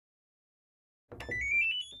Hey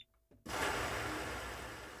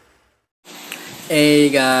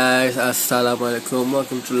guys, Assalamualaikum.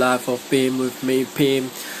 Welcome to Life of Pim with me, Pim.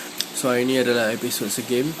 So hari ni adalah episod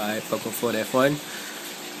segame by Papa Phone F1.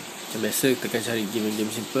 Macam biasa, kita akan cari game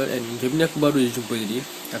simple. And game ni aku baru je jumpa tadi.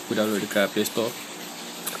 Aku download dekat Play Store.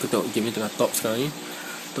 Aku tengok game ni tengah top sekarang ni,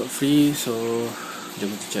 top free. So jom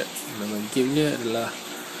kita check. Nama game ni adalah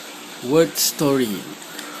Word Story.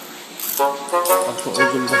 Aku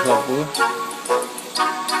game pasal apa?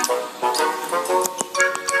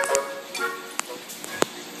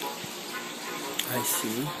 I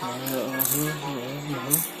see.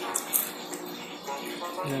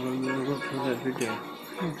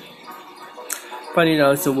 Funny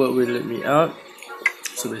now, so what will let me out?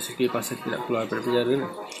 So basically pasal kita nak keluar daripada penjara ni.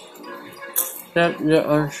 Tap the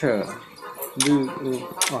answer. Do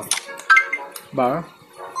bar.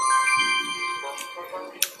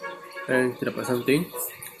 And kita dapat something.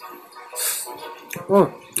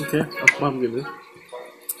 Oh, okay. Aku faham game ni.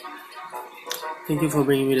 Thank you for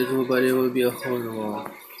bringing me the tool, but there will be a hole in the wall.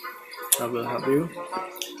 I will help you.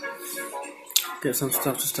 Get some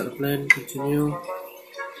stuff to start the plan. Continue.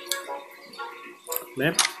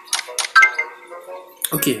 Map.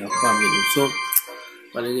 Okay, aku faham ni. So,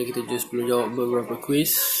 maknanya kita just perlu jawab beberapa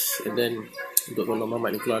quiz, and then untuk tolong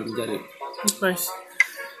Mamat ni keluar dari penjara. It's nice.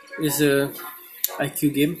 It's a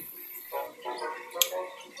IQ game.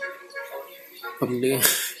 Apa benda?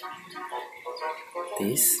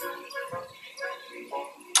 Taste.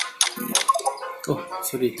 Oh,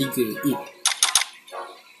 sorry, 3, eat.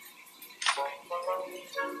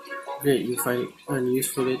 Great, you find it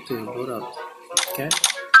unuseful later. Load up. Cat.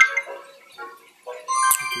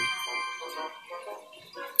 Okay.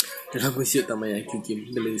 Dalam siap tak main IQ game,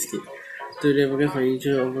 bela sikit. Tu dia pakai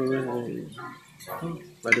furniture of progress.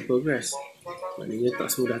 Ada progress. Maknanya tak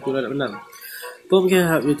semudah tu lah nak menang. Pom can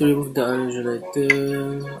help you to remove the unusual letter.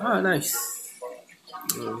 Nice.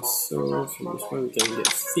 So from this one we can get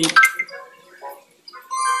fit.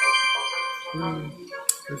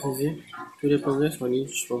 This is it. To the progress, 1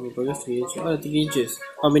 inch. For progress, 3 inches. 3 inches.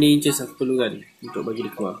 How many inches aku perlukan untuk bagi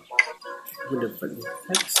dia keluar? Aku dapat ni.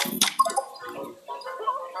 Let's see.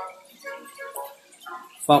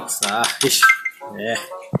 Fox lah. Ish.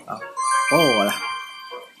 Oh lah.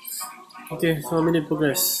 Okay, so how many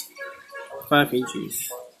progress? 5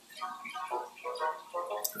 inches.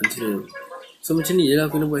 Continue. So macam ni je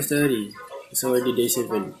lah aku nak buat setiap hari. So already day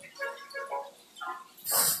 7.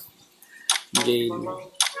 Gain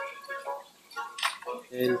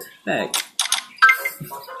and back.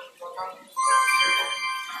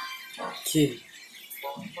 Okay.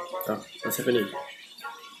 Macam apa ni?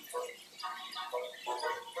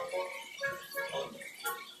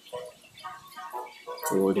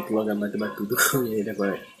 So dia keluarkan batu-batu tu. Dia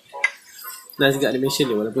dapat. Nice juga animation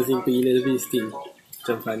dia, walaupun simple gila tapi still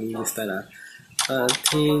macam funny je style lah.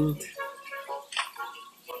 Tint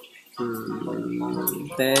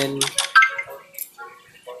 10.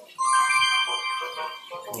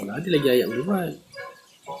 Ada lagi ayat boleh buat.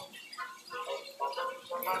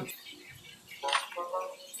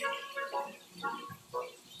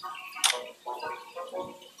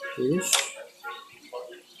 Finish.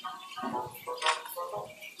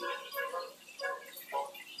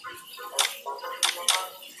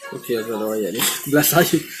 Okay, aku ada ayat ni. Belas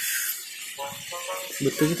saja.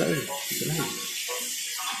 Betul ke tak ni? Betul lah.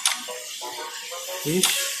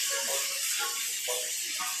 Finish.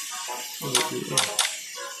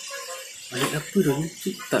 Ayat apa tu ni?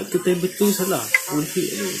 Tak, kita type betul salah.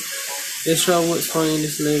 Berfikir ni. Extra words found in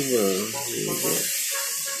this level.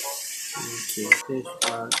 Okay.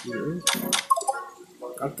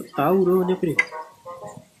 Aku tak tahu dah ni apa ni.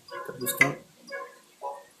 Tak boleh stop.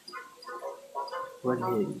 One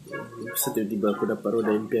hand. Tiba-tiba aku dapat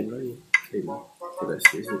roda impian lah ni. Kita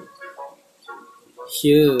serius.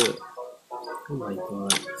 Here. Oh my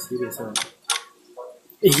god. Serius lah.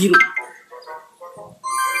 Hero.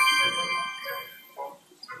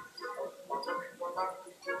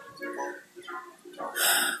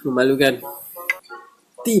 Memalukan.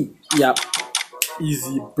 Team. Yup.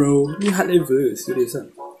 Easy bro. Ni hard level. Serius lah.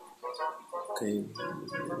 Okay.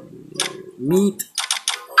 Meat.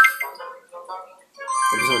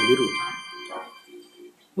 Apa sama biru?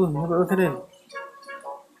 Oh, dapat makanan.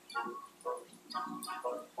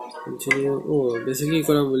 Continue. Oh, basically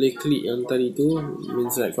korang boleh klik yang tadi tu.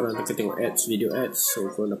 Means like korang akan tengok ads, video ads. So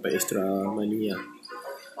korang dapat extra money lah.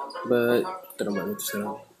 But kita nak buat itu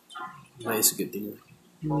sekarang. Nice, good thing.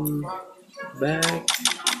 Back.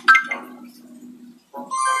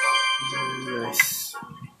 Nice.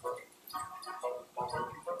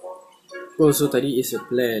 Oh, so tadi is a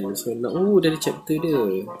plan. So now, oh, dari chapter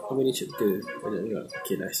dia. How many chapter? Banyak juga.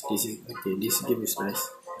 Okay, nice. This game is nice.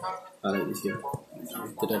 I like this game.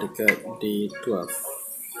 Kita dah dekat day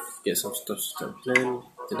 12. Get some stuff to plan.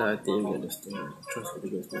 Kita dah hati yang get the stuff. Trust for the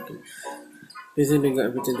guys matter. Listen the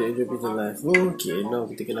guide pretend to enjoy people's life. Oh, okay, now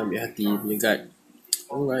kita kena ambil hati punya guide.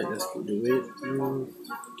 Alright, let's go do it.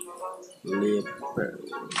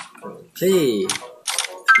 Play.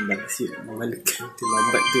 Maksud memalakan tu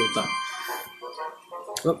lambat tu tak.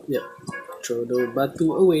 Oh, yep. Throw the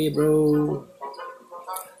batu away, bro.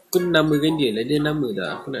 Aku nak namakan dia lah. Dia nama tak?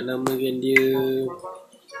 Aku nak namakan dia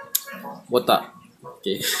Botak.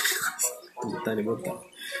 Okay. Tentang dia Botak.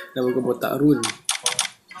 Namakan Botak Rune.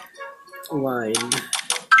 Wine.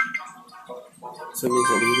 So,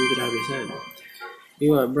 misal biru kita dah habis kan?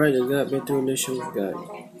 You are bright Agak, better on the show guy.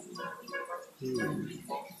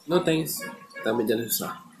 No thanks. Kita ambil jalan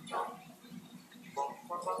susah.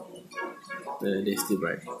 They're still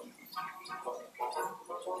bright.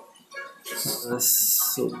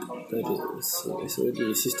 So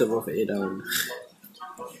the system of A down.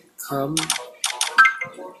 Come.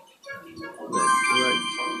 Right.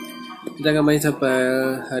 Kita akan main sampai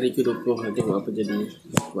hari ke-20. Tengok apa jadi.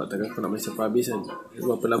 Sebab takkan aku nak main sampai habis kan.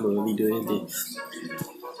 Berapa lama video nanti.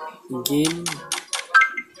 Mungkin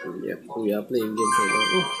yep, we are playing game so now.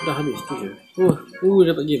 Oh, dah habis tu je.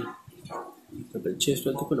 Dapat game. Dapat chest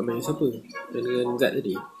tu aku nak main siapa? Dengan guard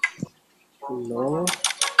tadi. No.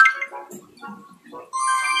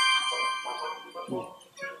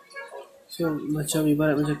 So macam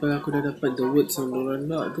ibarat macam kalau aku dah dapat the words yang diorang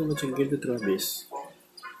nak tu, macam game tu terus habis.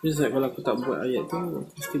 Just like kalau aku tak buat ayat tu, aku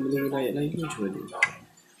mesti boleh guna ayat lain tu macam mana.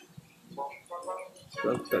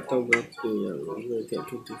 Sebab aku tak tahu berapa yang get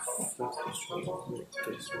 25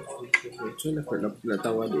 macam mana aku nak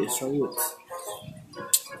tahu ada extra words.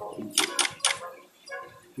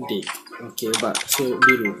 Date. Okay, but so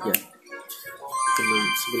biru ya.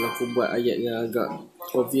 Sebelum aku buat ayat yang agak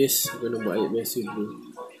obvious, aku kena buat ayat biasa dulu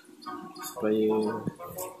supaya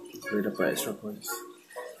boleh dapat extra points.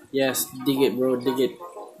 Yes, dig it bro, dig it.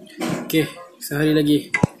 Okay, sehari lagi.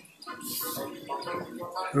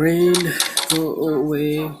 Rain, go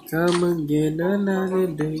away, come again another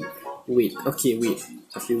day. Wait, okay wait.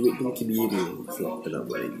 Tapi wait tu mungkin biru. So, kita nak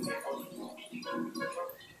buat lagi.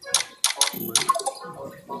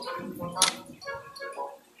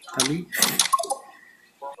 Kali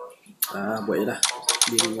buat je lah.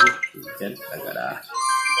 Biru kan, agak dah.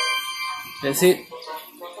 That's it.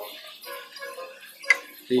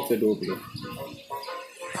 Hari ke-20.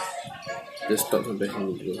 Kita stop sampai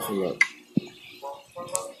sini dulu. Sebab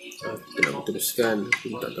kita nak teruskan.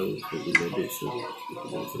 Aku tak tahu bila besok. Kita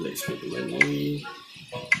nak select sikit dengan ni.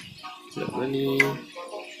 Select dengan ni.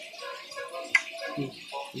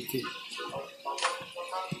 Okay.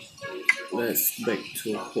 Let's back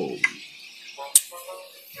to home.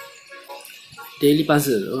 Daily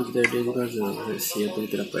puzzle. Oh, kita ada daily puzzle. Let's see apa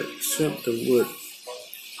kita dapat. Swap the word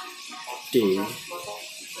day.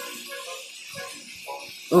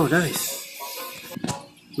 Oh, nice.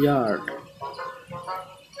 Yard.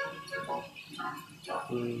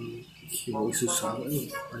 Okay, susah ni.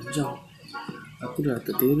 Panjang. Aku dah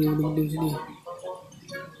tak tengok benda sini.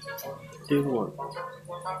 Tengok.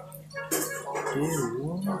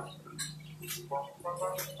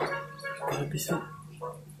 Habis lah.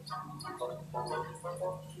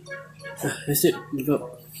 That's it. Give up.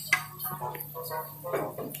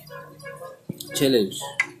 Challenge.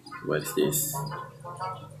 What's this?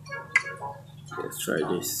 Let's try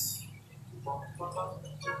this.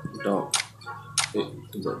 Dog.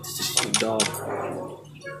 Dog.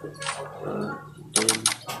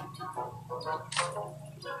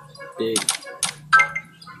 Pig.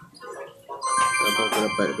 Apa aku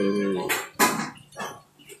dapat daripada ni?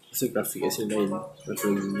 Rasa grafik asal lain.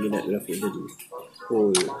 Aku minat grafik tadi.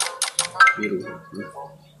 Oh, biru.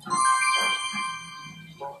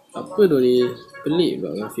 Apa tu ni? Pelik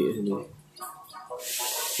pula grafik kat sini.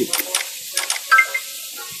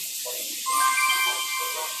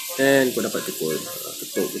 And kau dapat tekuk.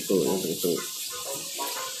 Ketuk yang terketuk.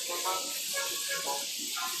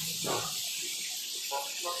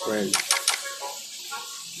 Friend.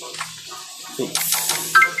 Fix.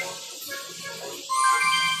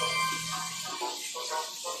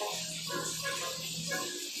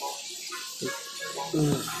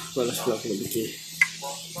 Balas pula aku nak fikir.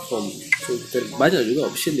 So kita banyak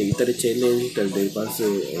juga option ni. Kita ada challenge, kita ada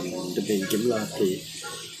puzzle, and the main game lah. Okay,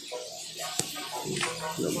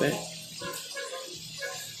 not bad.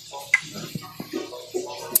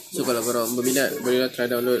 So kalau korang berminat, bolehlah try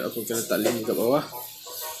download. Aku akan letak link kat bawah.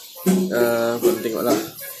 Korang tengok lah.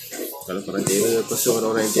 Kalau korang terror, kosong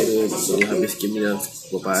orang-orang yang terror, boleh habis game ni dalam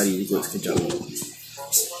beberapa hari kot, sekejap.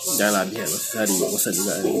 Janganlah habis masa sehari, bosan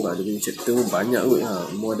juga kan. Sebab dia punya chapter pun banyak kot,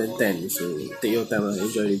 more than 10. So take your time lah,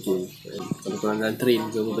 enjoy the game. Kalau korang dalam train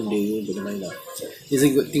ke apa benda ke, boleh main lah. It's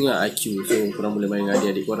a good thing lah, IQ. So korang boleh main dengan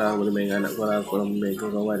adik-adik korang, boleh main dengan anak korang, korang boleh main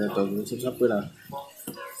dengan kawan atau siapa-siapa lah.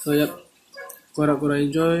 So yep, korang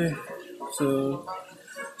enjoy. So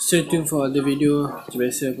stay tuned for other video. Macam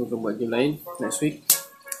biasa aku akan buat game lain next week.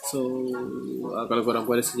 So kalau korang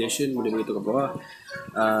pun ada suggestion, boleh beritahu kat bawah.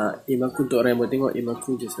 Aim aku untuk orang yang mau tengok, aim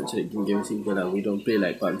aku just nak cari game simple lah. We don't play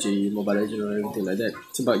like PUBG, Mobile Legends or anything like that.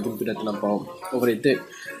 Sebab game tu dah terlampau overrated.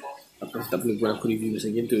 Aku tak perlu buat aku review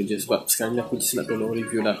pasal game tu je. Sebab sekarang ni aku just nak tolong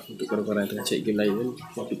review lah untuk korang-korang yang tengah cari game lain kan.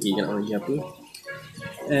 Mau fikir nak lagi apa.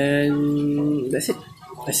 And that's it.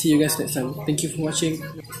 I see you guys next time. Thank you for watching.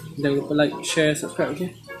 Jangan lupa like, share, subscribe,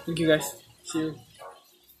 okay? Thank you guys. See you.